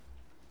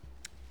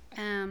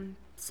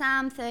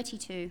Psalm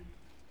 32.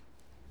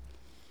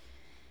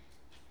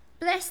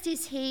 Blessed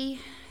is he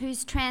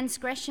whose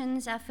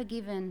transgressions are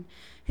forgiven,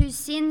 whose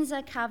sins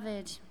are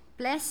covered.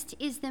 Blessed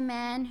is the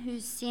man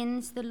whose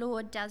sins the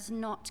Lord does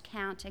not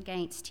count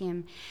against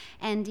him,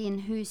 and in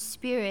whose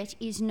spirit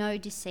is no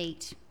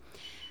deceit.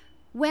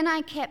 When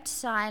I kept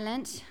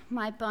silent,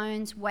 my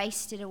bones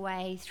wasted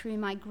away through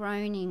my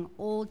groaning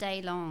all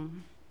day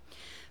long.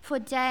 For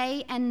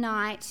day and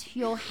night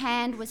your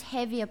hand was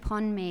heavy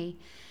upon me,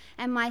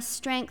 and my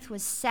strength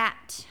was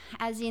sapped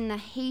as in the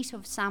heat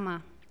of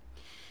summer.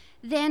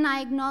 Then I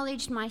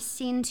acknowledged my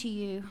sin to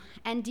you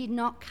and did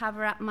not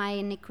cover up my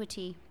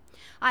iniquity.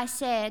 I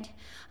said,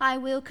 I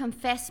will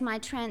confess my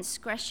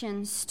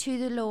transgressions to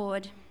the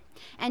Lord,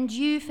 and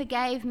you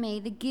forgave me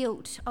the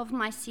guilt of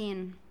my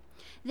sin.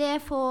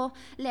 Therefore,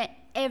 let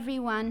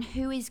everyone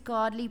who is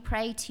godly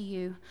pray to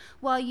you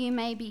while you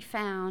may be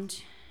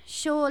found.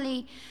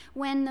 Surely,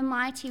 when the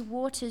mighty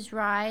waters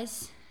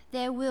rise,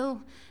 they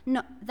will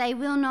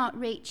not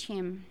reach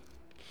him.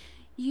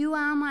 You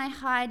are my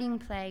hiding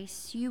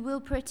place. You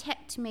will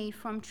protect me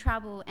from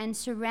trouble and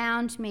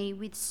surround me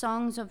with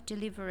songs of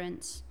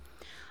deliverance.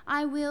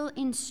 I will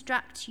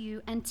instruct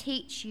you and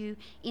teach you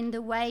in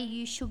the way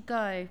you should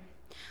go.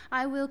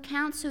 I will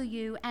counsel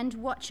you and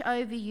watch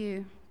over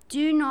you.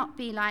 Do not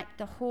be like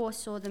the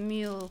horse or the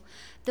mule,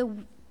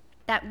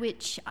 that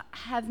which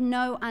have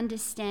no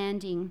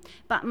understanding,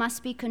 but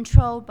must be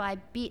controlled by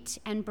bit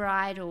and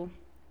bridle,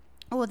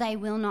 or they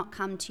will not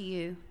come to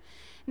you.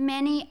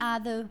 Many are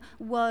the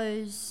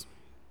woes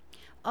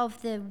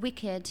of the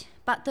wicked,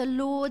 but the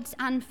Lord's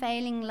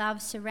unfailing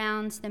love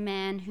surrounds the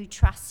man who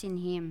trusts in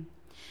him.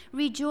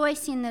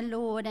 Rejoice in the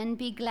Lord and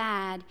be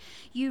glad,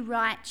 you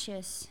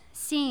righteous.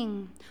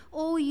 Sing,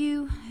 all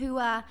you who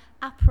are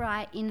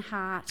upright in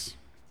heart.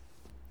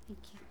 Thank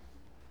you.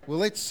 Well,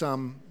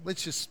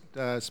 let's just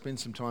spend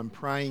some time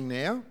praying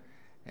now,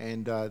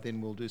 and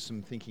then we'll do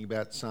some thinking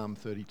about Psalm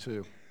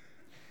 32.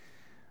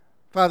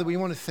 Father, we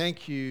want to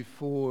thank you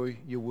for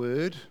your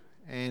word,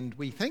 and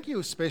we thank you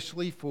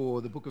especially for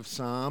the book of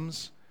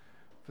Psalms,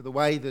 for the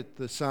way that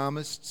the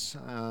psalmists,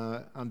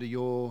 under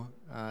your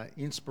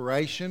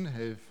inspiration,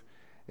 have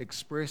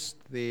expressed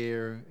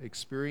their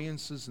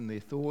experiences and their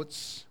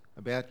thoughts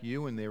about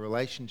you and their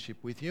relationship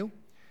with you.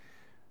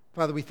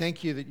 Father, we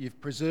thank you that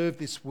you've preserved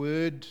this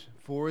word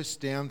for us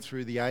down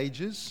through the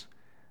ages,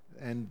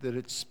 and that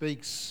it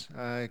speaks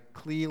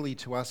clearly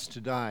to us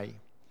today.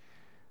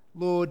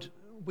 Lord,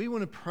 we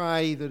want to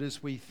pray that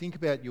as we think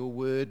about your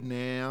word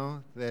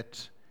now,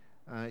 that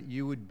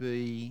you would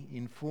be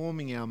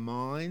informing our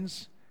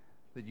minds,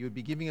 that you would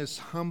be giving us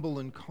humble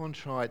and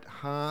contrite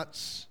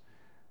hearts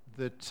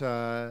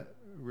that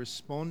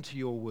respond to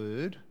your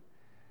word,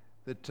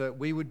 that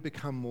we would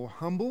become more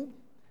humble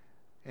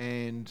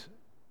and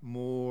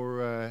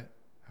more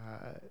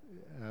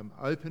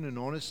open and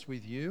honest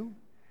with you,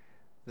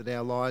 that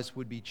our lives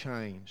would be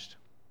changed.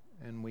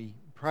 And we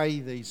pray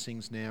these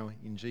things now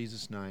in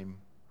Jesus' name.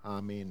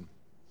 Amen.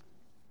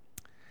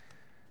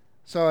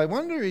 So I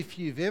wonder if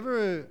you've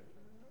ever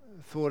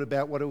thought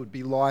about what it would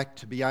be like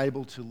to be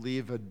able to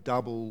live a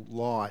double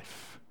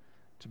life,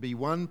 to be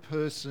one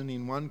person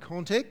in one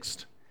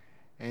context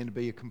and to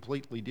be a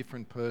completely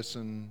different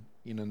person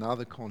in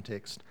another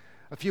context.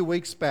 A few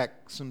weeks back,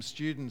 some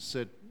students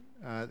at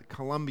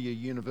Columbia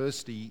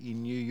University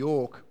in New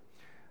York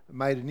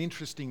made an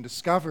interesting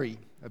discovery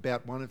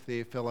about one of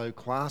their fellow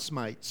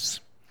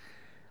classmates.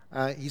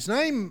 His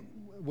name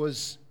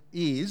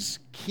is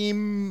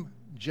Kim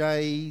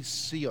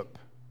Jae-seop.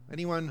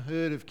 Anyone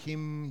heard of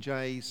Kim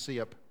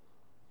Jae-seop?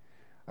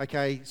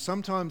 Okay,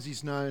 sometimes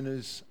he's known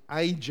as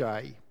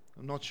AJ.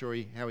 I'm not sure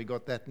how he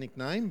got that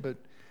nickname, but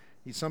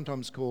he's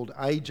sometimes called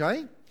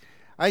AJ.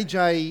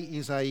 AJ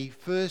is a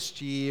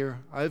first-year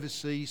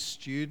overseas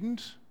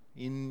student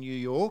in New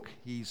York.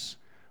 He's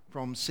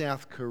from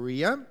South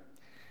Korea.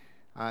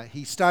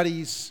 He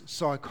studies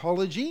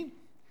psychology.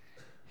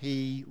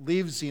 He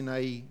lives in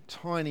a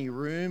tiny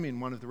room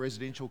in one of the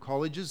residential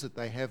colleges that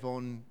they have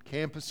on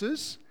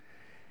campuses.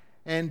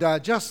 And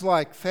just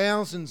like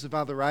thousands of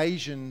other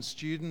Asian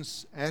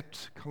students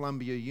at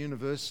Columbia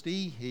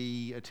University,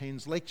 he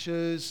attends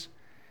lectures,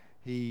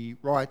 he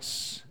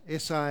writes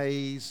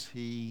essays,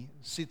 he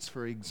sits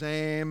for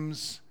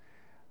exams,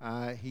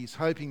 he's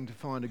hoping to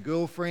find a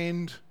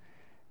girlfriend,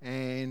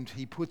 and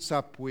he puts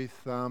up with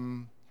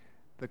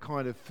the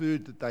kind of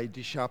food that they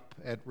dish up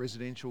at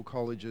residential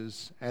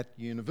colleges at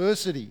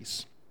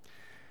universities.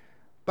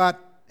 But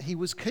he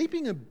was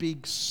keeping a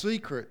big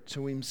secret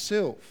to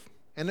himself.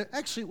 And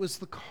it was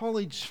the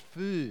college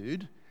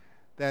food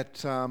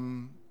that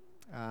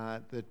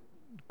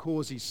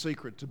caused his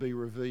secret to be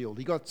revealed.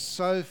 He got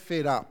so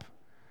fed up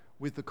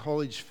with the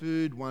college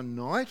food one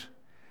night.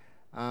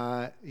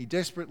 He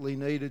desperately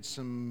needed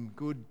some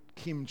good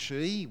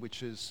kimchi,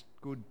 which is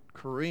good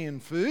Korean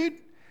food.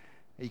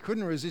 He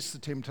couldn't resist the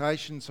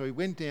temptation, so he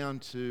went down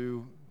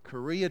to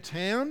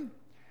Koreatown,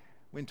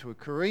 went to a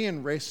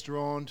Korean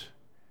restaurant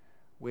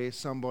where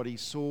somebody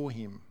saw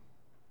him,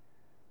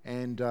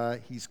 and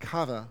his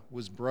cover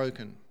was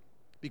broken.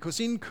 Because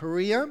in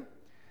Korea,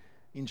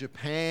 in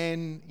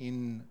Japan,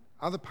 in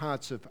other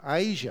parts of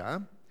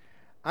Asia,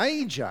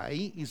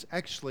 AJ is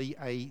actually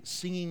a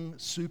singing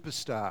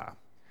superstar.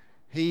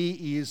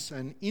 He is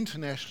an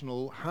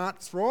international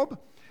heartthrob.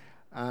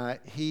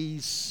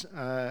 He's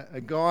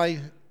a guy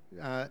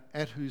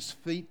at whose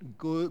feet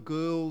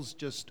girls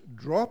just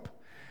drop.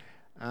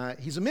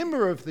 He's a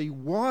member of the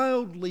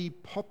wildly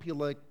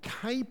popular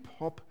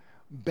K-pop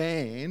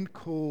band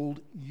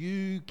called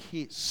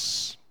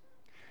U-KISS.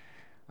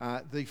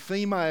 The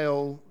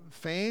female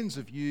fans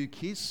of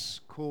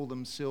U-KISS call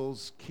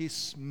themselves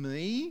Kiss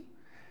Me,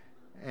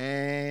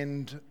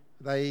 and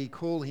they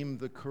call him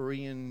the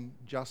Korean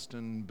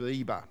Justin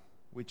Bieber,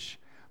 which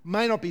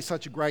may not be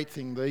such a great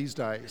thing these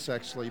days,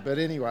 actually, but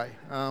anyway.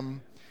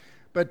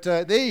 But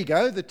there you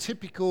go, the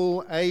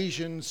typical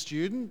Asian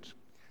student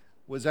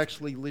was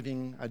actually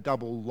living a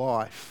double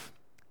life.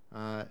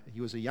 He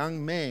was a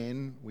young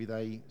man with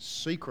a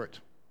secret.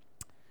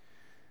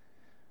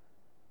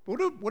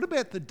 But what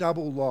about the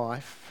double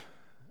life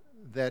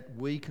that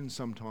we can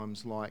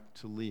sometimes like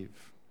to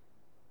live?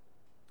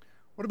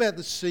 What about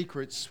the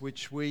secrets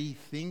which we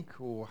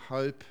think or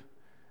hope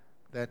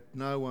that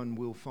no one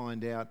will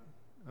find out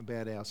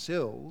about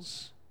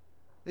ourselves,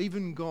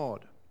 even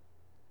God?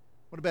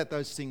 What about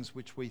those things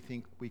which we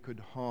think we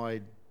could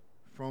hide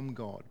from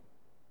God?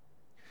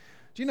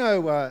 Do you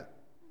know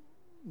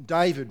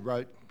David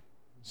wrote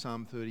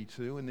Psalm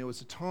 32, and there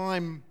was a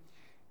time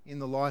in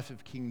the life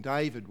of King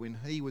David when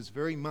he was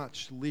very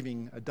much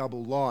living a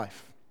double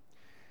life,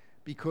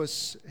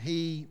 because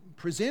he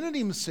presented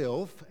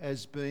himself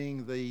as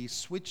being the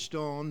switched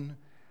on,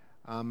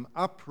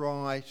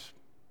 upright,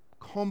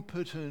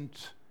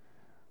 competent,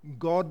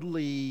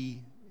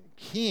 godly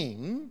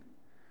king,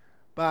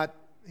 but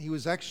he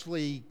was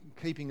actually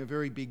keeping a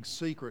very big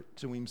secret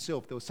to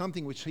himself. There was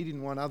something which he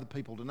didn't want other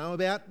people to know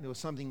about. There was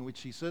something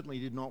which he certainly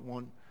did not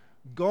want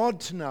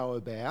God to know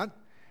about,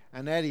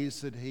 and that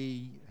is that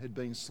he had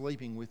been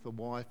sleeping with the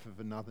wife of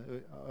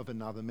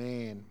another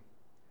man,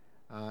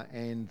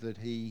 and that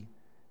he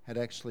had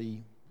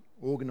actually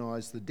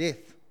organised the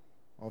death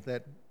of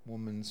that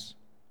woman's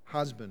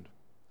husband.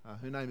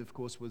 Her name, of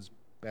course, was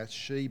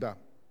Bathsheba.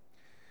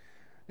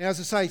 Now, as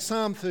I say,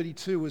 Psalm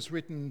 32 was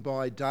written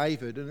by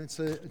David, and it's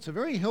a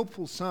very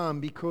helpful psalm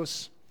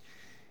because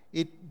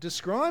it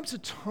describes a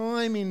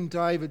time in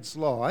David's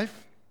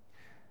life,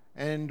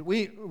 and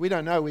we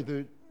don't know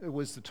whether it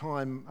was the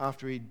time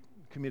after he'd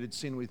committed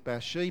sin with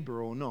Bathsheba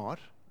or not.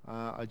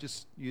 I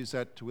just use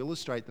that to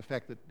illustrate the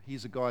fact that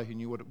he's a guy who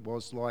knew what it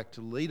was like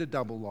to lead a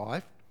double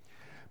life.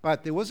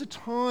 But there was a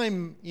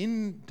time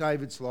in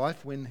David's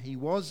life when he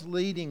was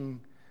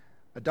leading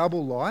a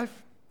double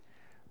life,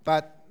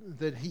 but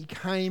that he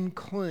came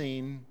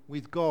clean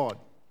with God.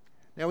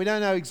 Now, we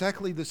don't know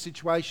exactly the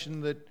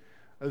situation that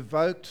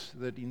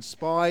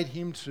inspired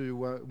him to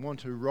want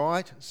to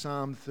write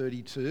Psalm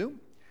 32,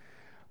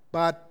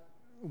 but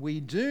we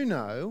do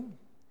know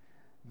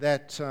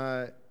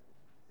that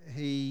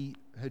he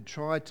had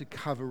tried to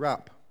cover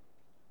up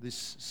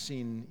this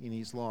sin in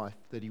his life,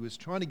 that he was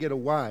trying to get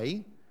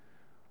away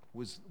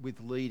with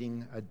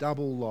leading a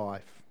double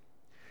life.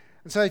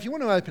 And so if you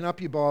want to open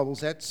up your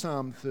Bibles at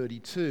Psalm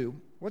 32,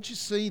 what you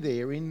see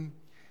there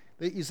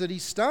is that he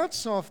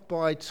starts off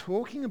by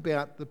talking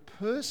about the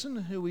person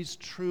who is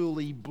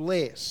truly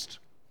blessed.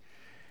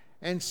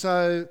 And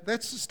so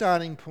that's the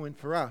starting point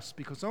for us,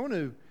 because I want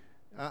to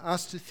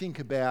us to think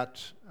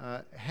about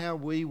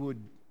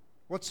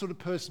what sort of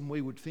person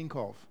we would think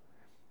of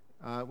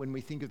when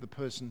we think of the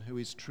person who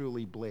is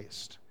truly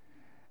blessed.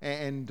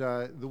 And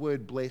the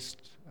word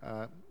blessed,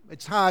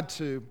 it's hard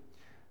to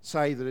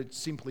say that it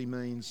simply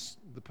means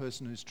the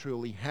person who's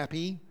truly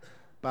happy,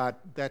 but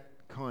that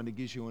kind of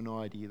gives you an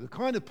idea. The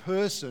kind of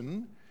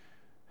person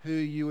who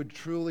you would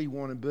truly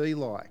want to be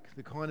like,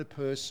 the kind of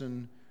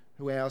person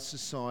who our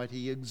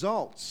society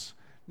exalts.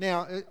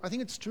 Now, I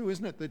think it's true,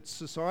 isn't it, that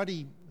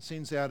society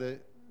sends out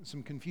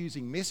some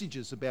confusing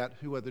messages about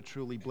who are the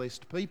truly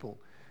blessed people,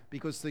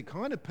 because the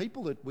kind of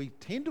people that we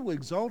tend to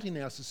exalt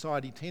in our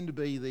society tend to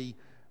be the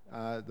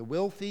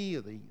wealthy,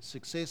 the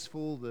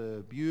successful,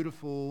 the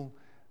beautiful,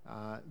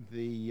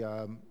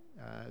 the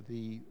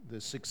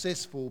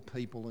successful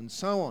people, and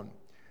so on,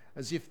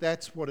 as if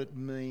that's what it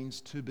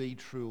means to be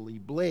truly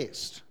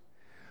blessed.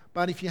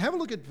 But if you have a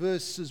look at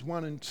verses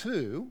 1 and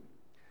 2,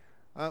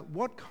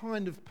 what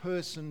kind of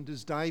person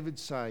does David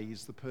say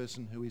is the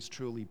person who is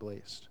truly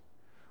blessed?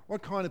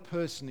 What kind of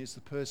person is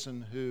the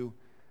person who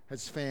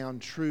has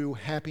found true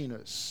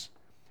happiness?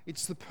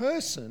 It's the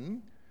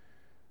person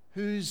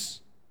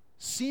whose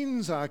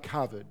sins are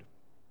covered.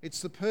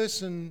 It's the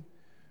person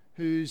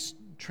whose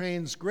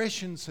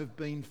transgressions have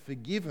been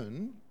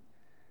forgiven.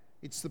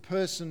 It's the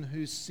person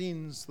whose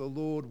sins the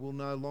Lord will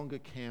no longer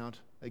count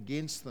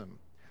against them.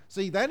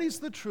 See, that is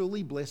the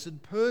truly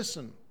blessed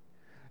person.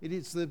 It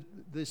is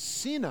the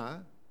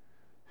sinner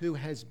who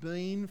has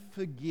been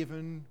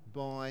forgiven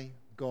by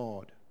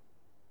God.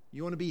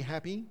 You want to be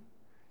happy?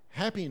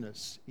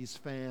 Happiness is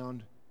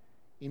found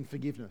in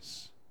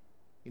forgiveness,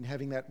 in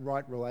having that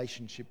right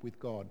relationship with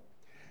God.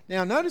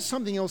 Now, notice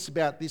something else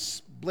about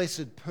this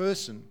blessed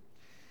person.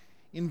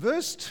 In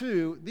verse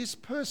 2, this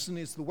person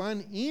is the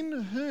one in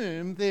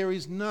whom there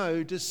is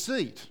no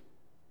deceit.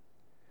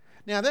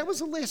 Now, that was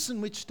a lesson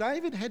which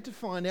David had to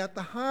find out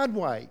the hard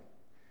way,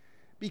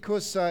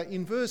 because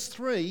in verse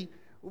 3,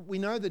 we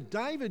know that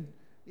David,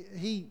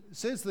 he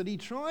says that he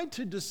tried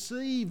to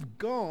deceive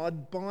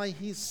God by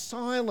his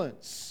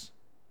silence,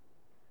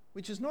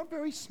 which is not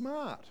very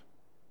smart.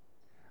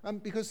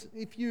 Because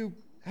if you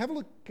have a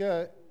look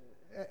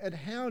at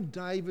how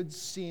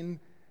David's sin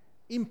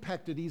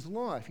impacted his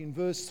life in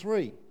verse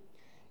 3.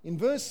 In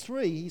verse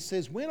 3, he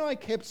says, when I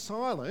kept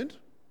silent,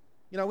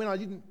 when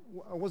I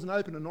wasn't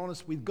open and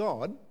honest with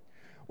God,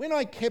 when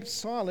I kept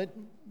silent,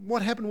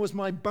 what happened was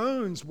my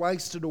bones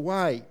wasted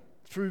away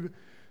through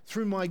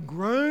my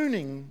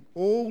groaning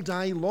all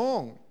day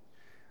long.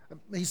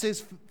 He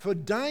says, for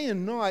day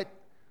and night,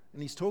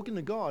 and he's talking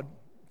to God,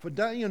 for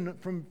day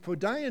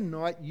and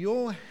night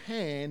your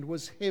hand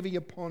was heavy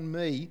upon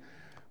me.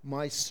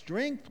 My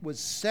strength was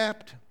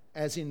sapped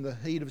as in the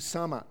heat of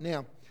summer.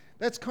 Now,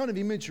 that's kind of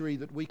imagery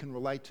that we can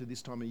relate to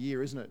this time of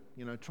year, isn't it?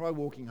 Try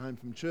walking home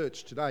from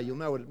church today. You'll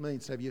know what it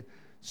means to have your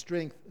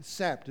strength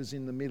sapped as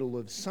in the middle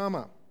of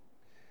summer.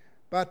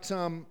 But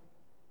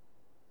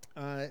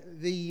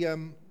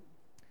the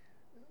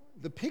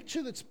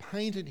picture that's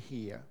painted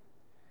here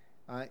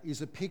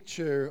is a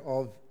picture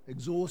of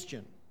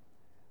exhaustion.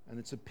 And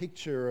it's a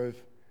picture of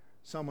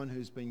someone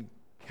who's been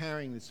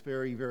carrying this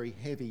very, very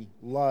heavy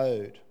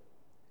load.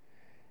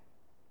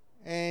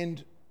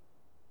 And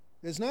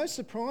there's no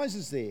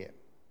surprises there,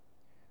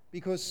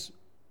 because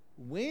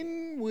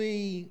when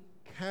we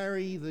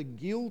carry the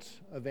guilt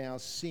of our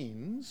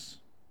sins,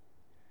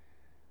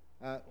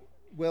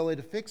 it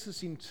affects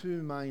us in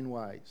two main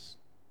ways.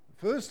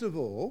 First of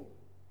all,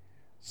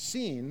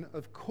 sin,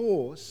 of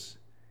course,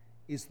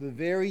 is the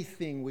very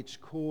thing which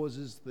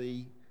causes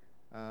the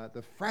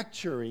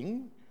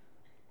fracturing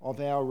of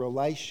our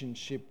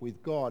relationship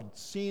with God.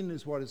 Sin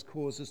is what has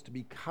caused us to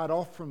be cut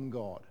off from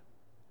God.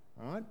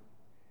 All right?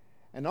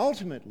 And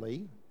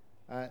ultimately,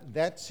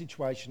 that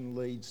situation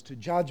leads to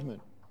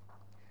judgment.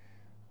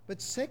 But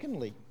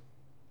secondly,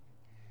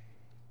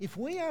 if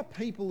we are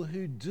people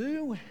who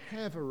do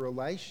have a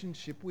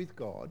relationship with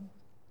God,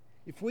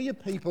 if we are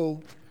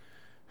people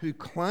who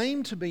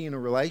claim to be in a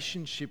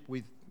relationship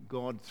with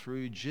God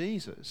through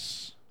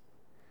Jesus,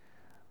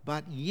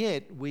 but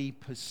yet we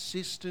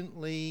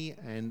persistently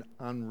and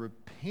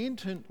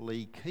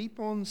unrepentantly keep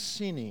on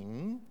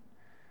sinning,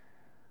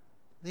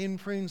 then,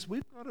 friends,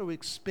 we've got to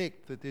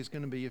expect that there's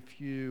going to be a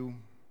few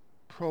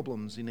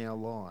problems in our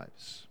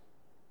lives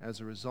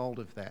as a result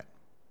of that.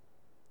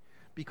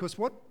 Because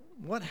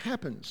what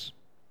happens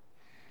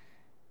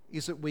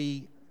is that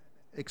we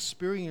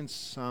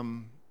experience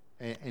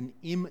an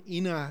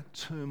inner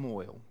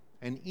turmoil,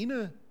 an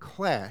inner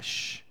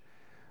clash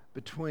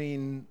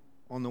between,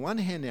 on the one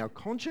hand, our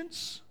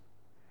conscience,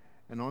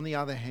 and on the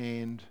other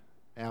hand,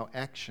 our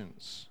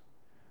actions,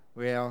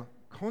 where our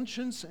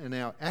conscience and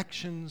our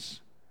actions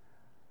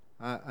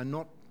are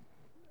not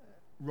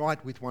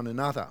right with one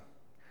another.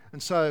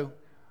 And so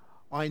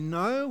I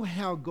know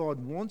how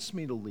God wants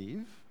me to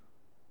live,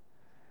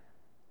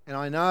 and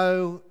I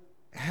know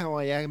how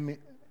I am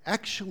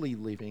actually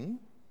living,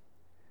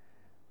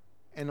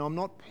 and I'm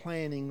not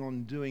planning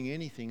on doing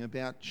anything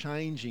about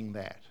changing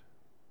that.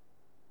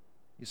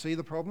 You see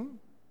the problem?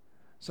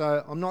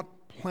 So I'm not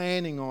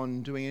planning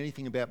on doing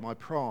anything about my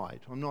pride.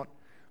 I'm not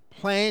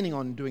planning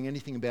on doing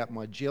anything about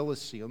my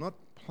jealousy. I'm not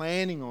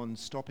planning on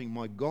stopping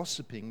my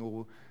gossiping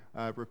or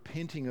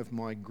repenting of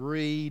my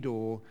greed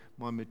or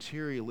my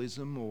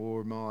materialism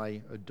or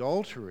my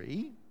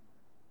adultery,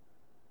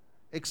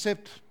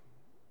 except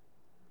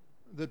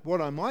that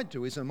what I might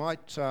do is I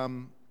might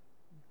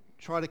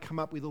try to come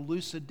up with a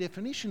looser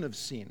definition of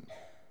sin,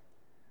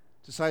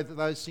 to say that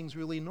those things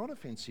really are not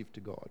offensive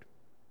to God.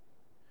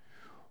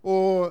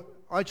 Or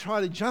I try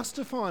to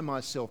justify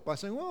myself by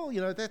saying, well,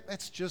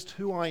 that's just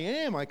who I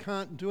am. I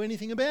can't do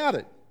anything about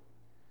it.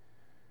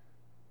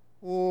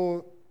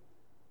 Or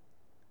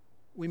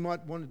we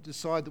might want to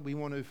decide that we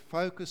want to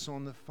focus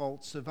on the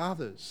faults of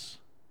others,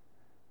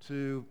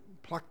 to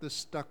pluck the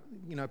speck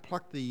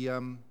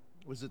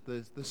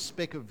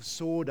of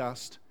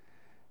sawdust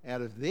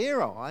out of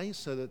their eyes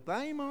so that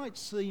they might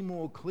see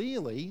more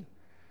clearly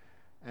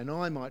and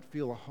I might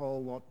feel a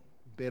whole lot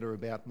better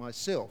about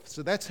myself.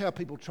 So that's how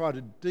people try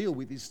to deal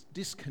with this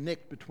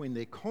disconnect between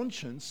their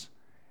conscience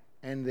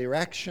and their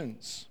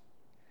actions.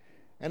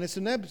 And it's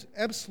an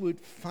absolute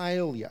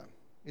failure.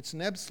 It's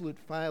an absolute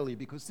failure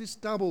because this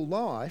double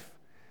life,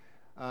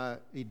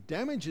 it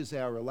damages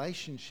our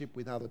relationship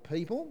with other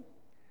people,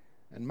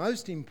 and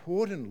most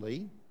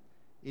importantly,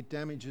 it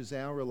damages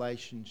our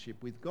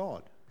relationship with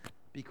God.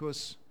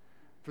 Because,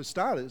 for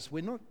starters,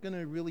 we're not going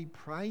to really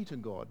pray to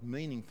God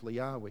meaningfully,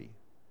 are we?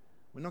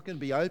 We're not going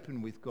to be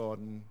open with God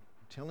and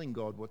telling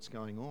God what's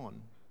going on.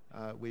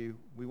 We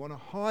want to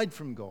hide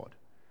from God,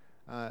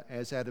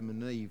 as Adam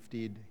and Eve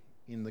did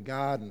in the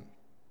garden.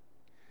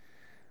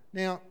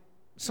 Now,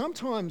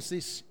 sometimes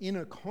this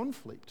inner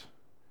conflict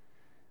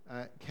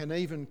can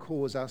even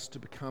cause us to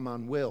become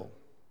unwell.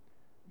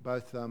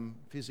 both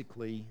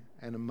physically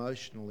and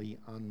emotionally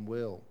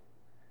unwell.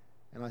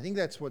 And I think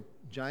that's what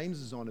James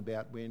is on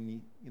about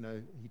when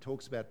he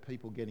talks about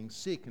people getting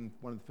sick, and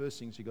one of the first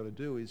things you've got to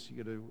do is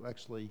you've got to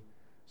actually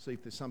see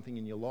if there's something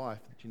in your life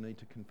that you need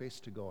to confess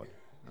to God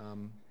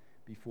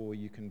before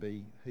you can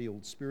be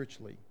healed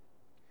spiritually.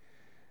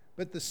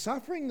 But the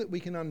suffering that we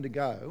can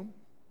undergo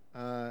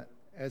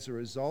as a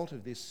result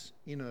of this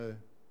inner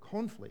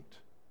conflict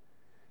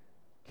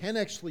can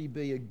actually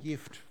be a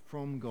gift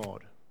from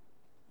God.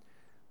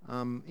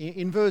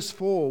 In verse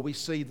 4, we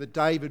see that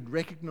David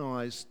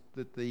recognised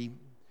that the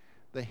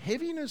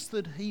heaviness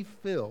that he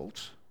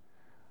felt,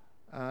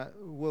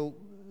 who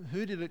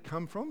did it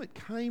come from? It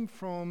came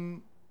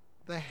from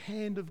the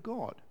hand of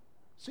God.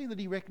 See that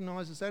he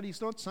recognises that?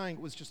 He's not saying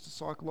it was just a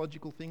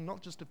psychological thing,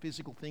 not just a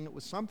physical thing. It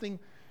was something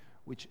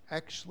which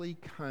actually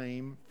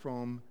came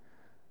from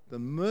the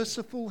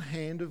merciful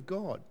hand of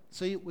God.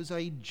 See, it was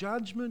a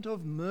judgment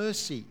of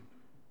mercy.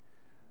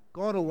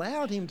 God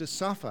allowed him to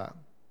suffer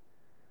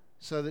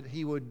so that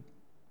he would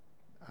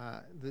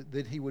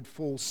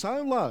fall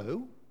so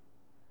low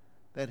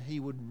that he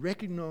would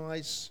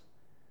recognise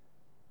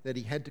that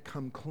he had to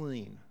come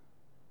clean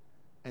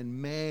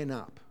and man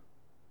up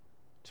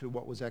to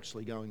what was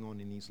actually going on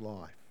in his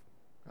life.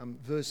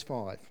 Verse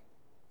 5,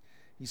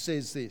 he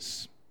says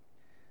this,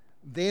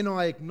 "Then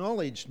I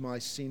acknowledged my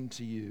sin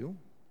to you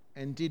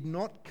and did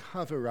not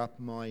cover up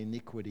my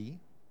iniquity.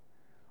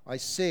 I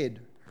said,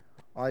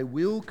 I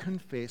will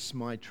confess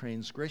my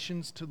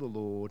transgressions to the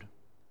Lord."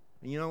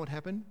 And you know what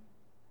happened?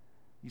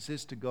 He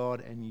says to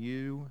God, "And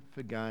you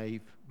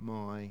forgave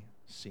my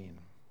sin."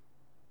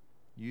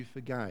 You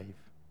forgave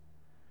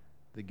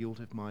the guilt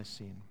of my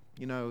sin.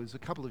 You know, it was a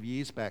couple of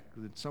years back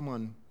that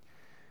someone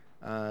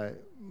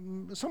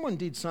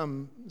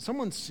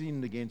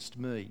sinned against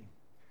me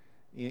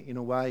in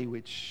a way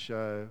which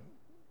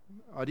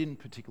I didn't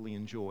particularly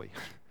enjoy.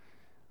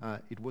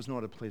 It was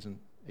not a pleasant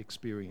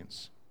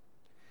experience.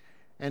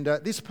 And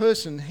this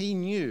person, he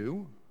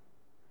knew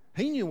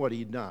what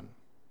he'd done.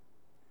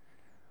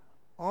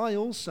 I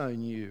also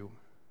knew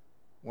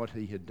what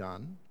he had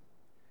done.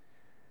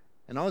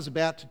 And I was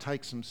about to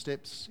take some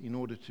steps in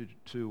order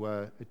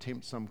to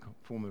attempt some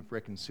form of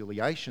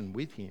reconciliation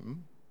with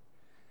him.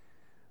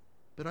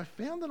 But I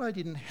found that I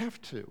didn't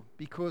have to,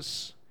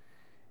 because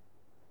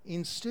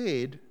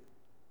instead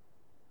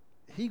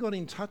he got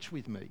in touch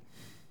with me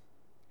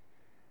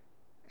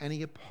and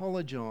he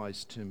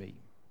apologised to me.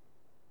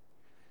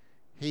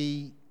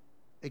 He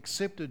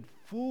accepted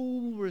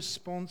full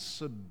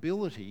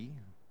responsibility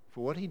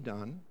for what he'd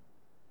done.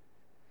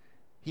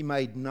 He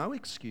made no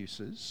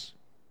excuses,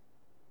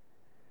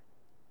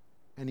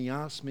 and he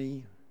asked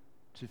me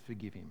to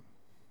forgive him.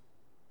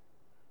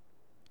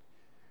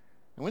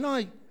 And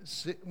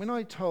when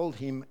I told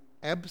him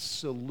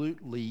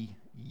absolutely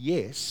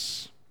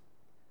yes,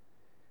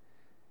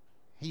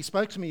 he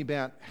spoke to me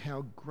about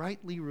how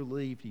greatly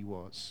relieved he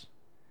was.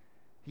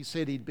 He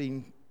said he'd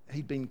been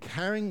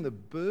carrying the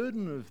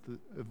burden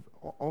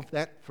of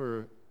that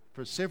for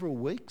several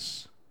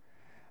weeks,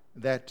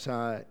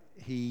 that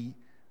he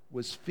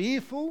was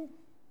fearful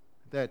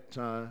that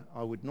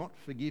I would not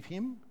forgive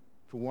him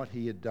for what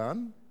he had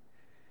done,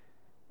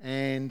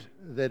 and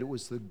that it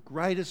was the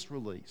greatest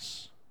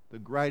release, the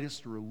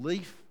greatest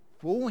relief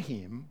for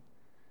him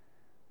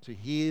to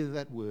hear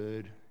that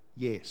word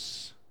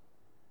yes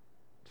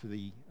to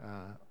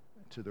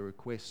the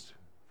request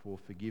for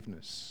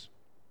forgiveness.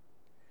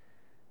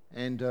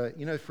 And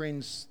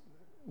friends,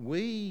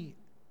 we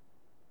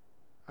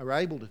are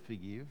able to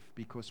forgive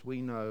because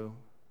we know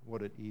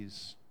what it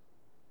is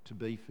to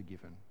be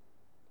forgiven,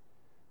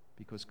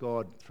 because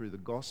God, through the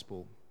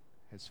gospel,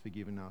 has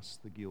forgiven us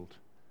the guilt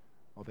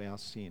of our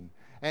sin.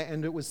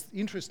 And it was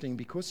interesting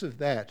because of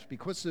that,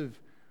 because of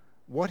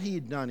what he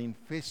had done in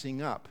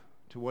fessing up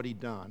to what he'd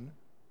done,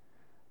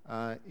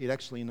 it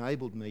actually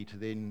enabled me to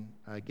then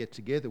get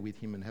together with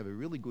him and have a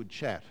really good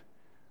chat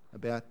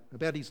about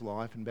his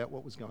life and about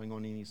what was going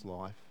on in his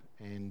life,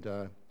 and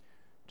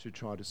to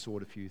try to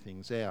sort a few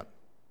things out.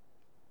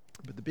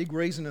 But the big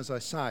reason, as I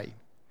say,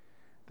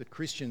 that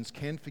Christians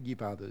can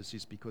forgive others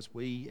is because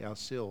we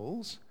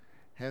ourselves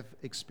have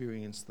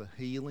experienced the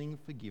healing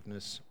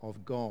forgiveness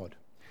of God.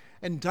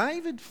 And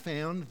David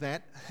found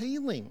that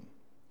healing.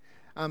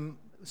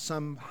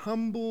 Some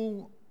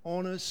humble,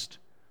 honest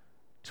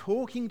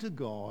talking to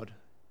God,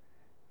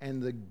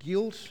 and the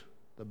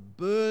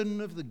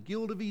burden of the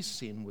guilt of his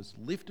sin was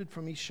lifted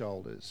from his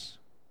shoulders.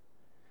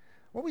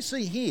 What we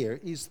see here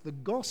is the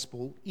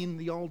gospel in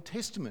the Old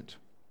Testament.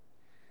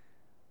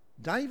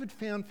 David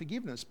found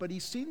forgiveness, but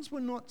his sins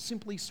were not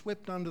simply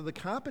swept under the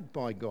carpet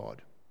by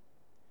God.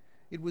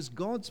 It was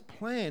God's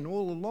plan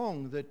all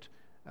along that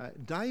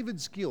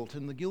David's guilt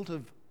and the guilt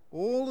of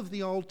all of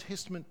the Old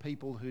Testament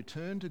people who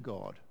turned to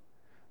God,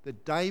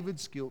 that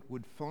David's guilt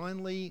would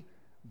finally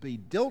be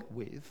dealt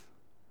with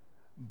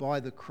by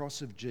the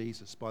cross of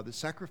Jesus, by the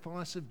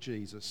sacrifice of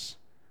Jesus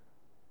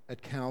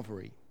at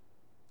Calvary.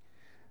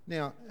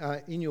 Now,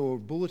 in your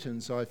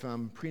bulletins, I've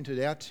printed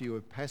out to you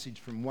a passage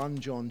from 1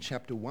 John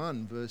chapter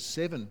 1, verse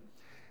 7.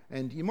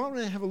 And you might want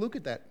to have a look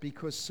at that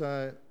because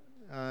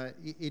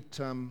it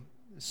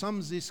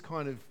sums this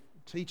kind of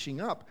teaching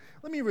up.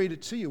 Let me read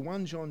it to you.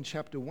 1 John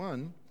chapter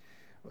 1.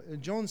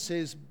 John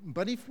says,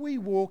 "But if we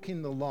walk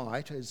in the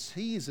light as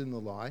he is in the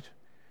light,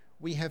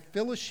 we have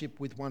fellowship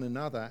with one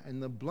another,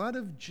 and the blood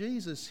of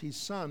Jesus, his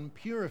Son,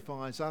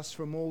 purifies us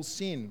from all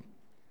sin."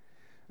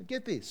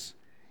 Get this.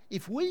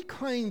 If we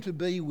claim to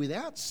be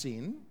without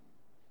sin,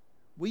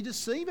 we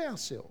deceive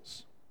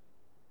ourselves,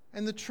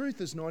 and the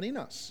truth is not in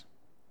us.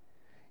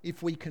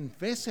 If we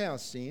confess our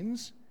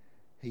sins,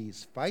 he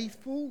is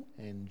faithful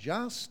and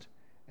just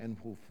and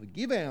will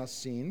forgive our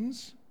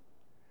sins.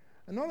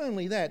 And not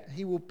only that,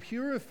 he will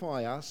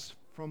purify us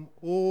from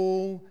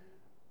all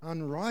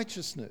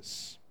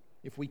unrighteousness.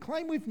 If we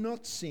claim we've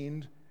not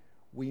sinned,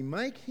 we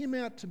make him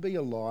out to be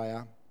a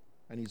liar,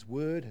 and his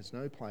word has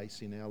no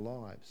place in our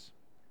lives.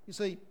 You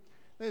see,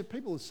 there are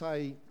people who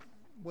say,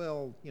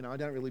 well, I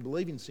don't really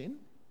believe in sin.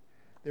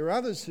 There are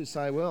others who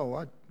say, well,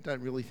 I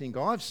don't really think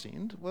I've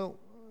sinned. Well,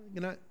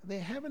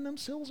 they're having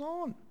themselves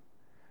on.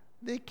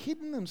 They're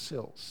kidding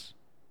themselves.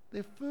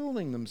 They're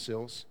fooling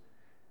themselves,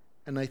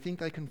 and they think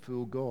they can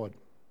fool God.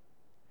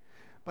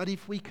 But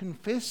if we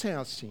confess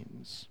our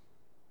sins,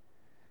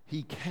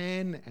 he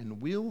can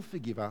and will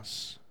forgive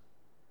us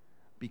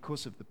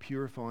because of the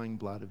purifying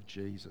blood of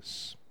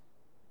Jesus.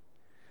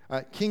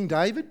 King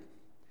David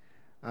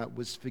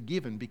was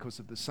forgiven because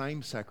of the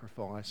same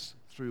sacrifice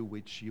through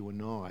which you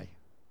and I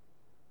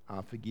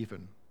are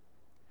forgiven.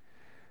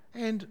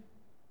 And,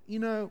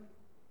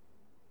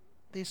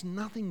 there's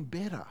nothing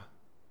better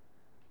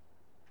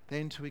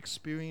than to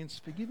experience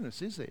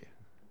forgiveness, is there?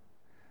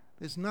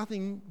 There's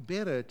nothing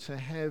better to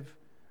have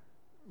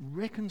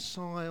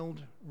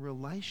reconciled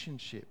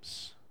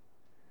relationships,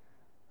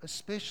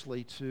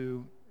 especially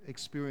to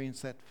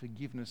experience that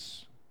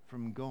forgiveness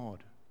from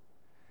God,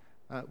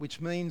 which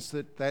means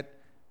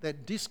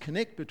that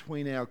disconnect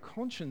between our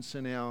conscience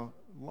and our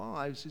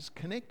lives is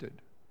connected,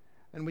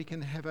 and we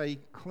can have a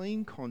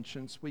clean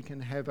conscience, we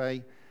can have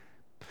a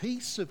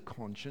peace of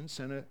conscience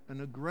and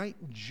a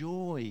great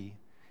joy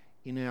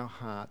in our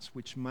hearts,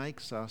 which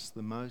makes us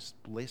the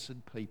most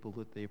blessed people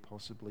that there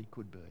possibly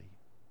could be.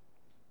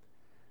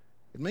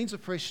 It means a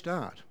fresh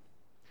start.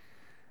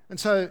 And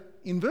so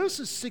in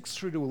verses 6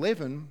 through to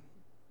 11,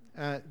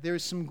 there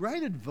is some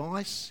great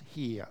advice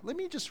here. Let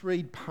me just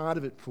read part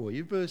of it for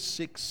you. Verse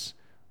 6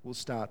 we'll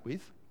start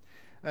with.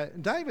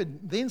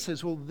 David then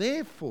says, well,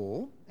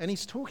 therefore, and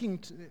he's talking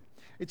to...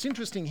 It's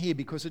interesting here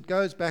because it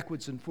goes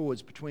backwards and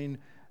forwards between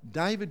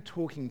David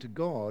talking to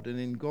God and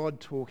then God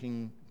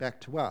talking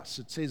back to us.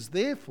 It says,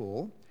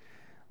 therefore,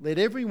 let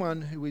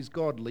everyone who is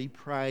godly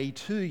pray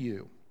to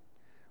you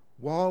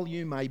while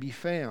you may be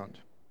found.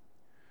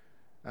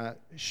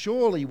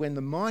 Surely when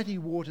the mighty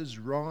waters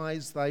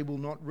rise, they will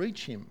not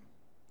reach him.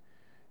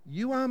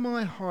 You are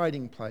my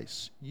hiding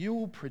place. You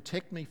will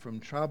protect me from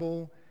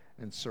trouble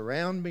and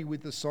surround me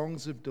with the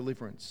songs of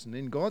deliverance. And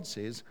then God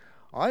says,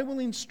 I will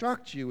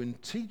instruct you and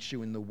teach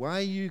you in the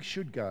way you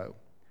should go.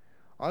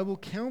 I will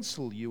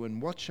counsel you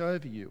and watch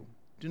over you.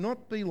 Do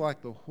not be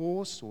like the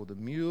horse or the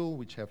mule,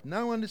 which have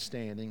no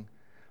understanding,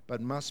 but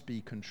must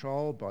be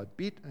controlled by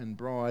bit and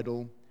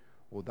bridle,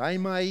 or they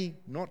may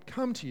not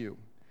come to you.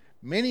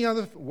 Many are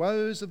the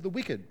woes of the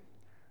wicked,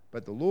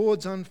 but the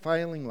Lord's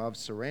unfailing love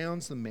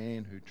surrounds the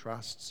man who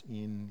trusts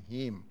in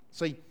him.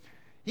 See,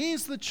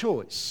 here's the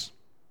choice.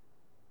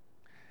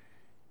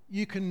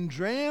 You can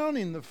drown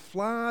in the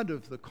flood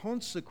of the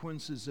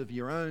consequences of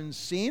your own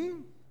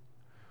sin,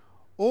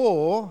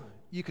 or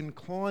you can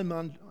climb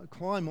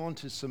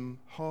onto some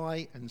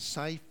high and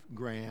safe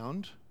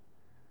ground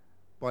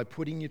by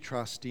putting your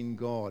trust in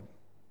God.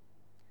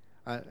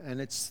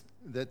 And it's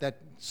that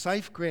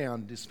safe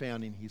ground is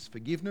found in his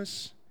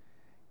forgiveness,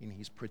 in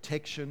his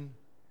protection,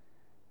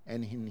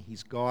 and in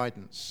his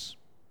guidance.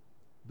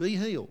 Be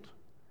healed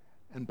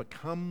and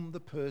become the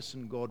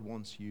person God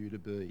wants you to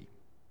be.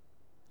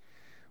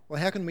 Well,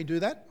 how can we do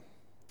that?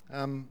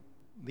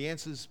 The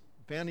answer's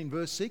found in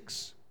verse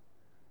 6.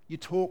 You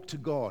talk to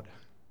God.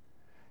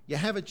 You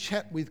have a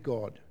chat with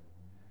God.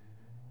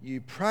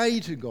 You pray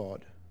to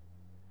God.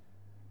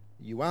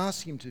 You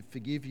ask him to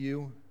forgive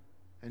you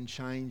and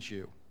change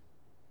you.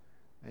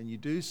 And you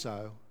do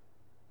so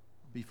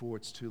before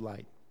it's too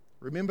late.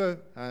 Remember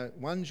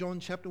 1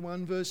 John chapter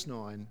 1 verse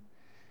 9.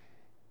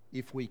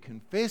 If we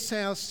confess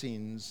our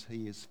sins,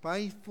 he is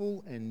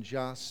faithful and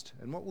just.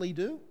 And what will he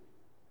do?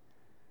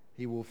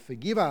 He will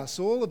forgive us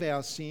all of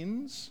our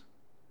sins.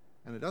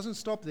 And it doesn't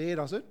stop there,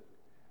 does it?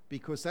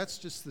 Because that's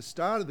just the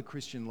start of the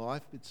Christian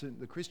life.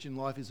 The Christian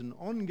life is an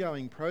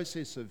ongoing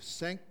process of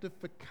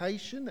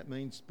sanctification. That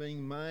means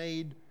being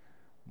made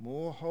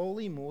more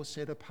holy, more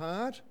set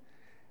apart.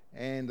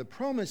 And the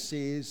promise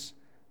is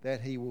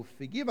that he will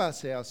forgive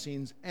us our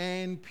sins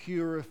and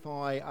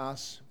purify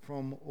us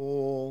from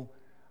all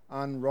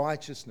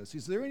unrighteousness.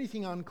 Is there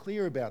anything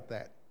unclear about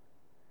that?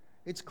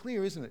 It's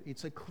clear, isn't it?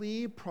 It's a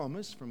clear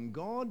promise from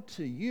God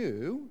to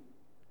you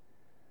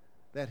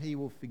that he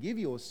will forgive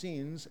your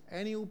sins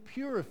and he'll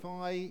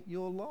purify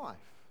your life.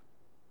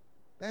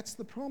 That's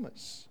the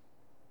promise.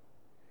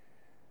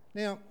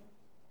 Now,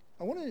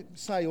 I want to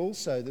say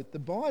also that the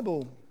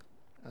Bible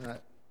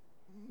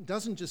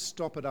doesn't just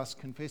stop at us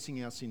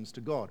confessing our sins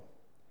to God,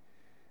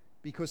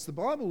 because the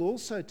Bible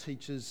also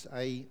teaches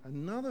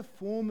another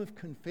form of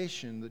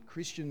confession that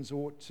Christians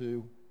ought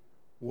to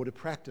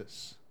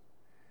practice.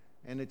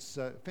 And it's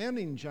found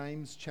in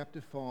James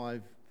chapter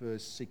 5,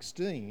 verse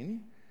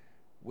 16,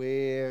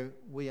 where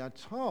we are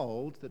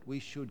told that we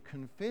should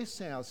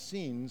confess our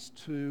sins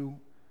to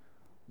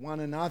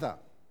one another.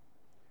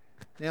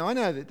 Now, I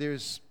know that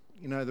there's,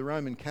 the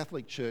Roman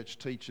Catholic Church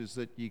teaches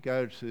that you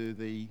go to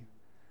the,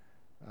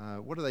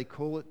 what do they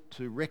call it,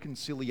 to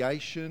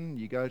reconciliation.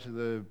 You go to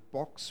the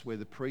box where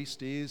the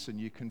priest is and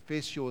you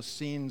confess your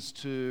sins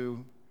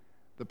to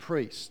the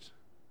priest.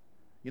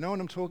 You know what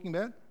I'm talking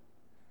about?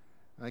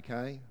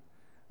 Okay.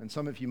 And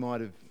some of you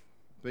might have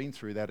been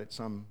through that at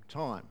some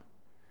time.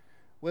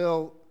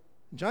 Well,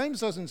 James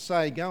doesn't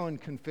say go and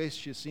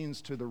confess your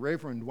sins to the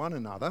reverend one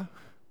another.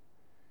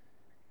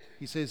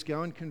 He says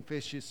go and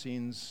confess your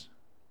sins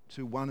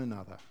to one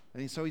another.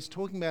 And so he's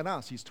talking about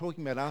us. He's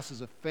talking about us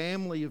as a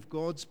family of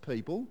God's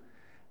people,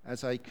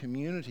 as a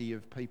community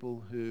of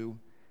people who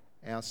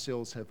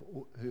ourselves have,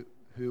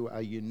 who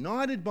are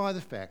united by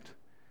the fact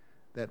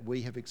that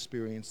we have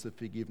experienced the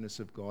forgiveness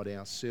of God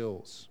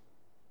ourselves.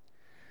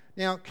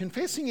 Now,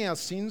 confessing our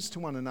sins to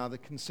one another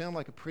can sound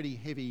like a pretty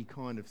heavy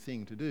kind of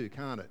thing to do,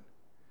 can't it?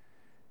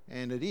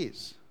 And it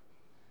is.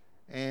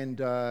 And,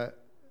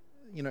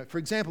 for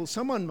example,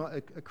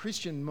 a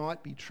Christian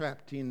might be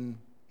trapped in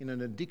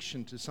an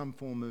addiction to some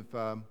form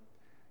of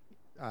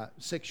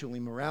sexual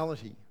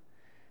immorality.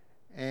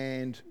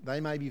 And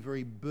they may be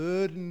very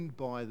burdened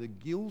by the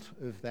guilt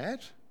of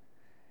that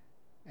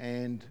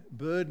and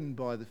burdened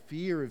by the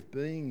fear of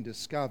being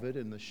discovered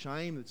and the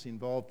shame that's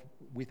involved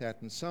with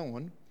that and so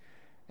on.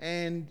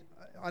 And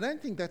I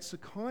don't think that's the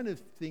kind of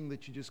thing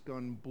that you just go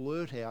and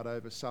blurt out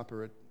over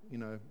supper at,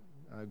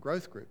 a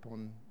growth group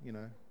on,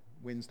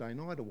 Wednesday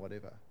night or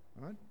whatever,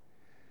 right?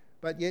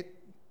 But yet,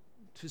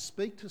 to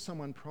speak to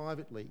someone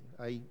privately,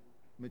 a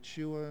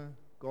mature,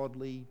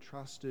 godly,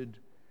 trusted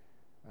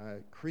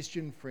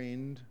Christian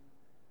friend,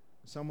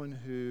 someone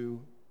who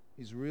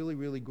is really,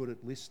 really good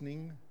at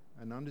listening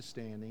and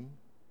understanding,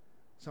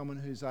 someone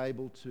who's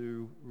able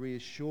to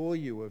reassure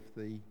you of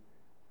the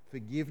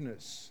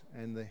forgiveness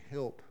and the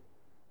help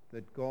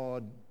that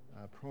God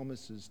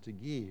promises to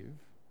give,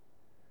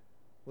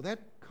 well, that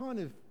kind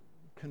of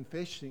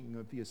confessing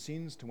of your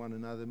sins to one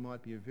another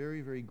might be a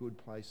very, very good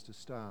place to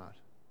start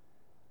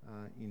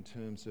in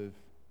terms of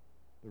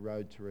the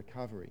road to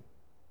recovery.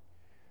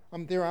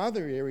 There are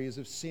other areas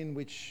of sin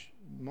which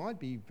might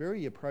be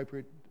very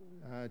appropriate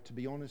to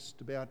be honest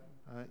about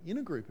in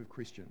a group of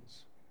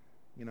Christians.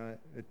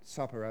 At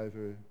supper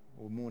over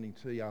or morning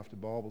tea after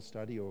Bible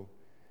study, or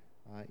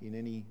in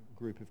any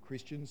group of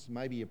Christians,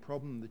 maybe a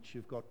problem that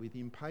you've got with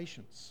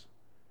impatience,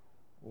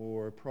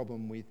 or a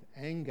problem with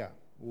anger,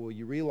 or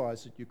you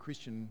realise that your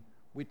Christian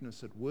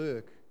witness at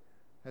work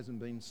hasn't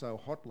been so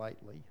hot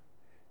lately,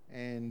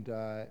 and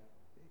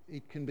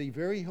it can be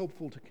very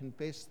helpful to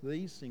confess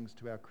these things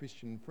to our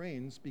Christian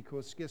friends,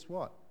 because guess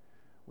what?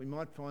 We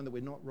might find that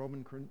we're not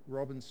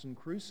Robinson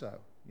Crusoe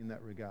in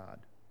that regard,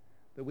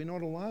 that we're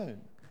not alone,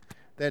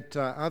 that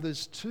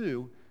others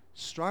too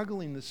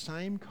struggle in the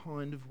same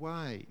kind of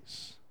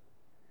ways.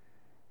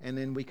 And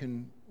then we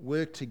can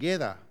work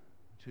together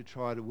to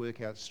try to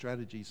work out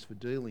strategies for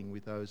dealing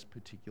with those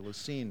particular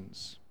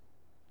sins.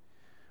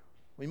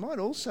 We might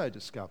also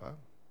discover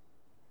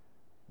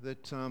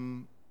that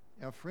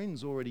our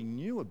friends already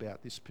knew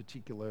about this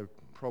particular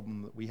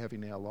problem that we have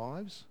in our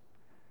lives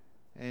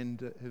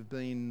and have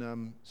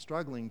been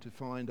struggling to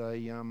find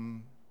a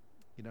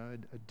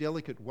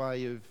delicate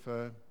way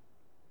of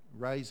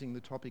raising the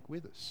topic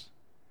with us.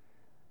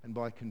 And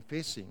by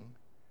confessing,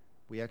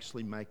 we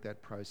actually make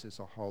that process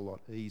a whole lot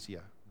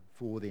easier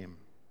for them.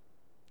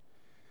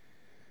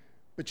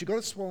 But you've got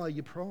to swallow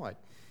your pride.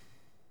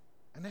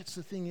 And that's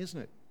the thing,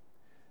 isn't it?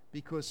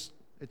 Because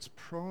it's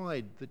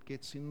pride that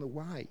gets in the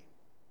way.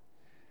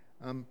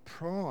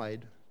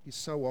 Pride is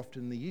so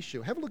often the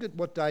issue. Have a look at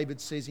what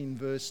David says in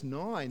verse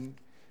 9,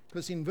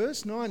 because in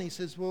verse 9 he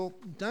says, well,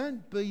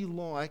 don't be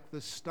like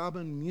the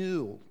stubborn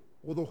mule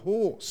or the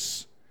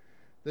horse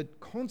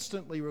that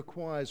constantly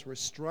requires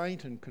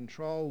restraint and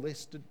control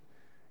lest it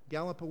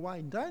gallop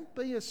away. Don't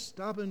be a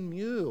stubborn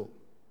mule.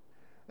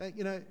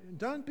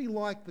 Don't be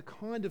like the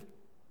kind of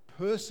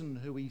person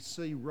who we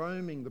see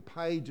roaming the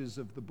pages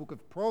of the book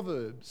of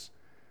Proverbs.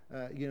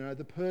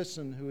 The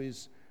person who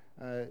is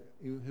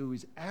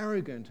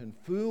arrogant and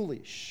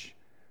foolish,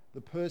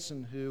 the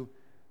person who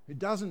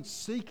doesn't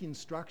seek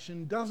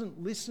instruction,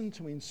 doesn't listen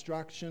to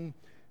instruction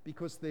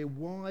because they're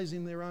wise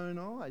in their own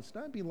eyes.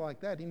 Don't be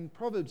like that. In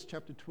Proverbs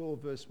chapter 12,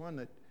 verse 1,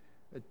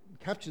 it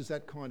captures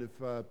that kind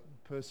of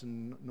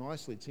person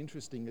nicely. It's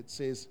interesting. It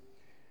says,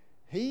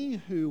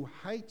 he who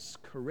hates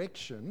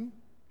correction,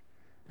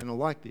 and I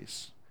like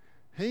this,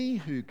 he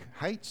who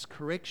hates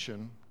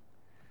correction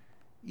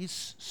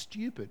is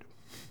stupid.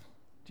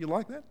 Do you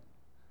like that?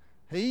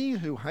 He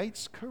who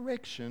hates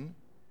correction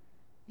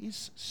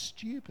is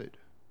stupid.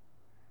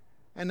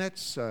 And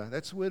that's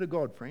the word of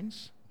God,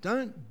 friends.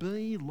 Don't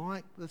be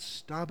like the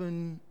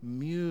stubborn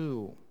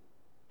mule.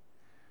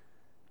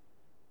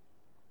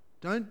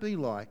 Don't be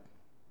like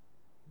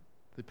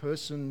the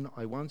person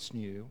I once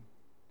knew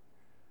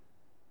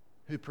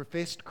who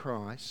professed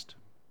Christ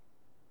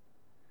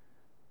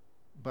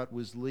but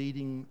was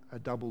leading a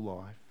double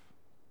life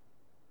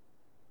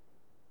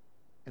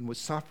and was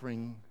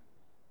suffering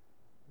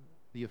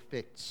the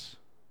effects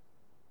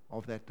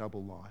of that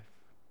double life.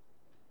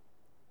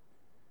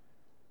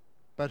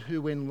 But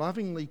who, when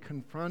lovingly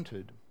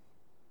confronted,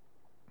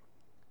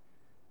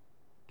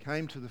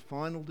 came to the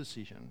final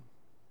decision.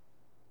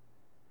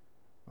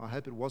 I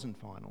hope it wasn't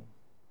final,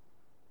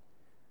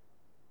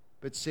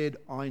 but said,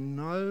 I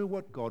know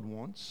what God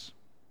wants,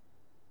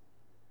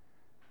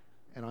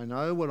 and I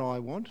know what I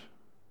want,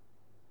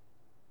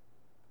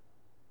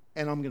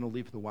 and I'm going to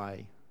live the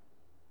way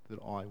that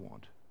I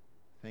want.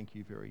 Thank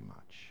you very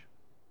much.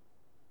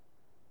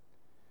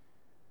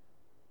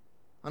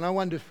 And I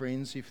wonder,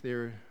 friends, if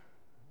there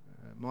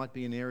might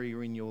be an area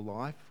in your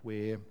life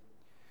where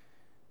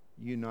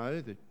you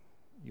know that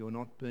you're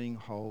not being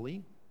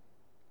holy.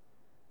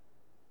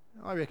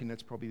 I reckon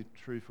that's probably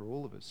true for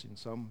all of us in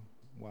some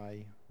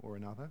way or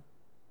another.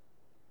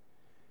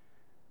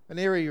 An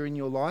area in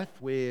your life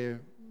where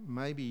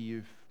maybe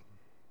you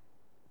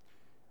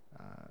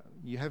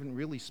haven't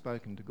really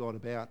spoken to God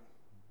about,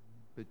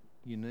 but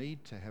you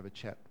need to have a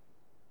chat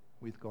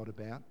with God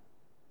about.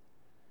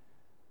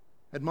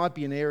 It might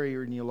be an area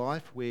in your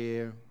life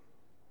where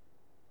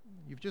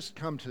you've just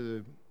come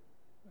to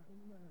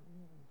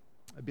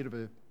a bit of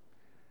a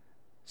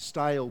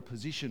stale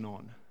position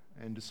on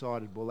and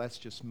decided, well, that's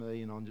just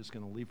me and I'm just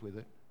going to live with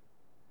it.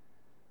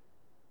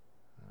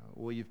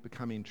 Or you've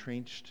become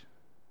entrenched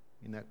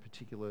in that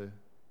particular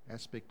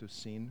aspect of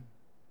sin.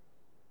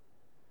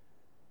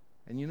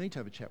 And you need to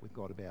have a chat with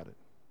God about it.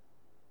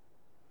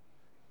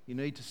 You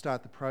need to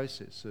start the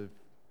process of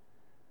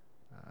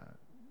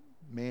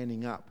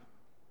manning up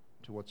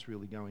to what's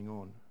really going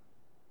on.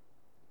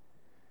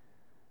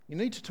 You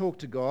need to talk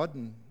to God,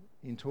 and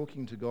in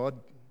talking to God,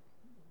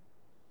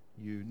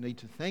 you need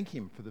to thank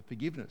Him for the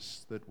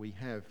forgiveness that we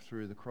have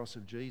through the cross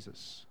of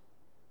Jesus.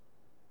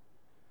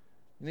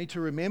 You need to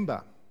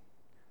remember,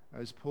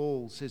 as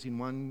Paul says in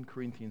 1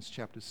 Corinthians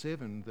chapter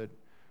 7, that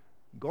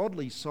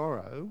godly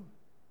sorrow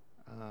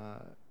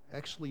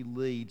actually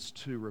leads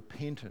to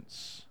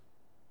repentance.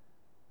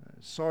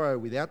 Sorrow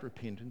without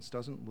repentance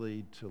doesn't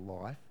lead to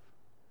life,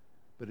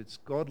 but it's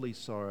godly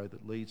sorrow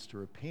that leads to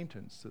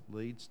repentance, that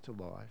leads to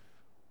life.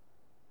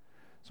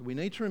 So we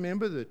need to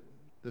remember that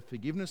the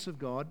forgiveness of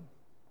God,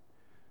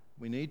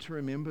 we need to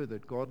remember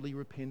that godly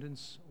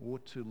repentance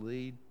ought to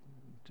lead,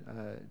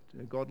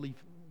 godly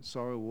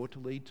sorrow ought to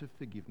lead to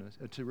forgiveness,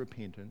 to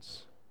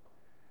repentance,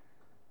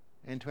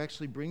 and to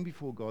actually bring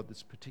before God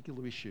this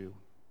particular issue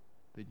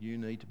that you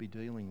need to be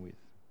dealing with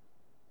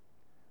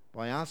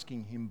by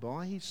asking Him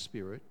by His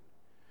Spirit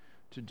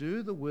to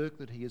do the work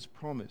that He has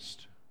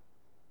promised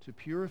to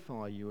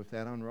purify you of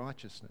that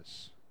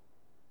unrighteousness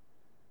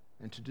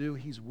and to do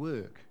His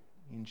work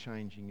in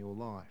changing your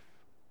life.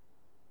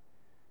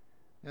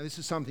 Now, this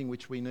is something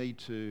which we need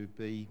to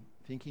be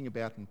thinking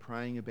about and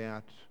praying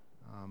about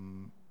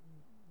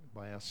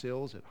by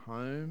ourselves at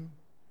home.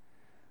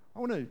 I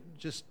want to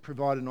just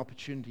provide an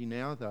opportunity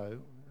now, though,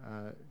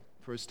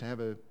 for us to have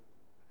a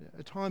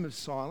time of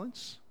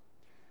silence,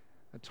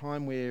 a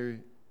time where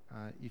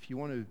if you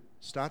want to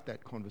start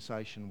that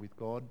conversation with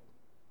God,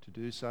 to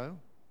do so.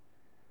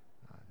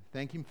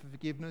 Thank Him for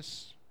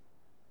forgiveness.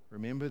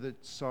 Remember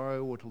that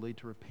sorrow ought to lead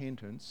to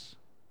repentance.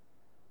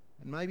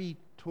 And maybe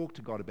talk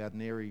to God about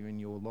an area in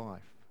your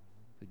life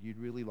that you'd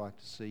really like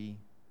to see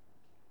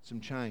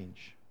some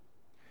change.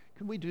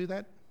 Can we do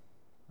that?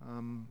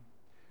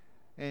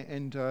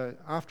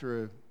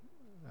 After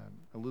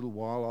a little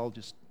while, I'll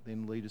just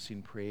then lead us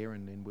in prayer,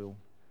 and then we'll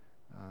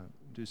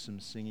do some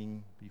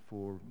singing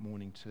before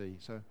morning tea.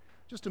 So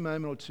just a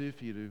moment or two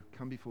for you to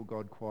come before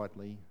God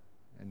quietly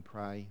and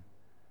pray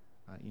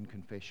in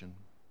confession.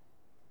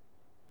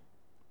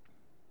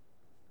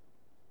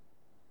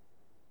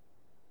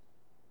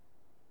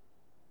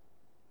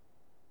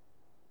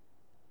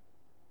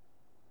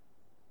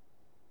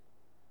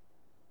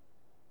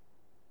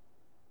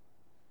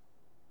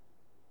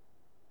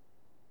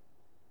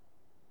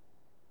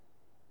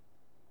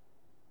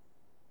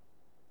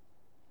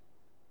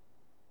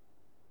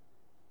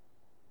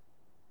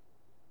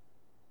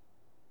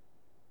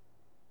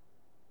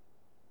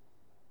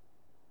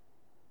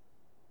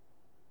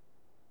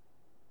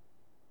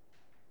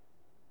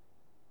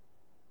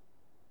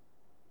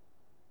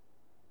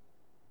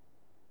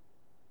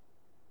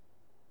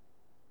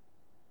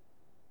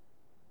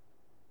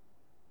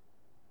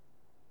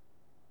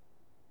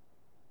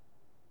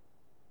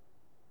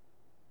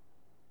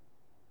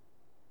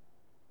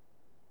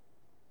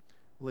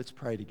 Let's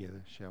pray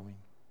together, shall we?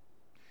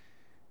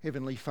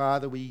 Heavenly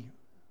Father, we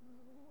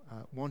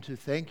want to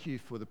thank You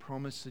for the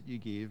promise that You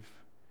give,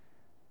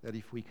 that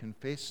if we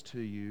confess to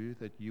You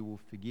that You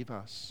will forgive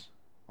us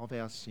of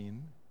our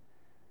sin,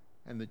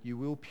 and that you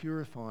will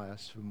purify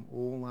us from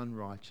all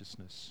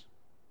unrighteousness.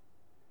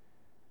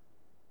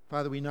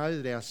 Father, we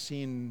know that our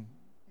sin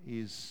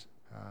is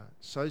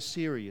so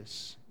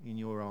serious in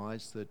your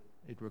eyes that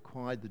it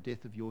required the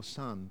death of your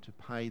Son to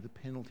pay the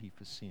penalty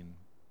for sin.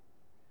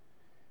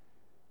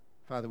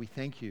 Father, we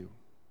thank you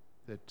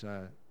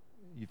that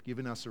you've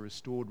given us a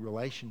restored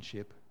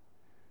relationship.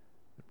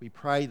 But we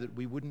pray that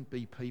we wouldn't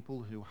be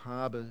people who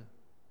harbour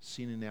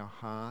sin in our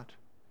heart.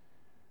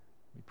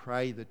 We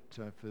pray that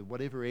for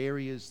whatever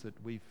areas that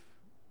we've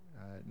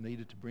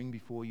needed to bring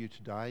before you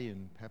today,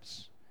 and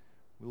perhaps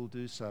we'll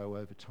do so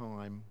over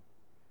time,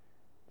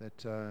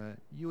 that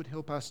you would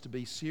help us to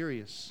be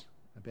serious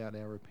about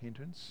our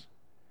repentance,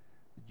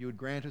 that you would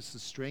grant us the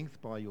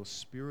strength by your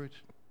Spirit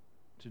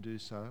to do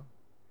so,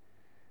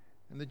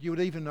 and that you would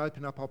even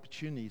open up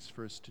opportunities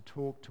for us to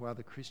talk to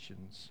other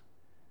Christians,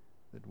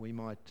 that we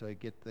might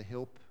get the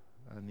help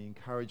and the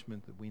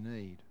encouragement that we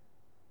need.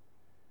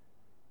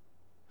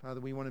 Father,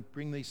 we want to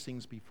bring these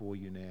things before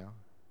you now,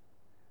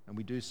 and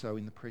we do so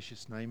in the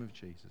precious name of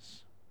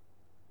Jesus.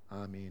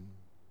 Amen.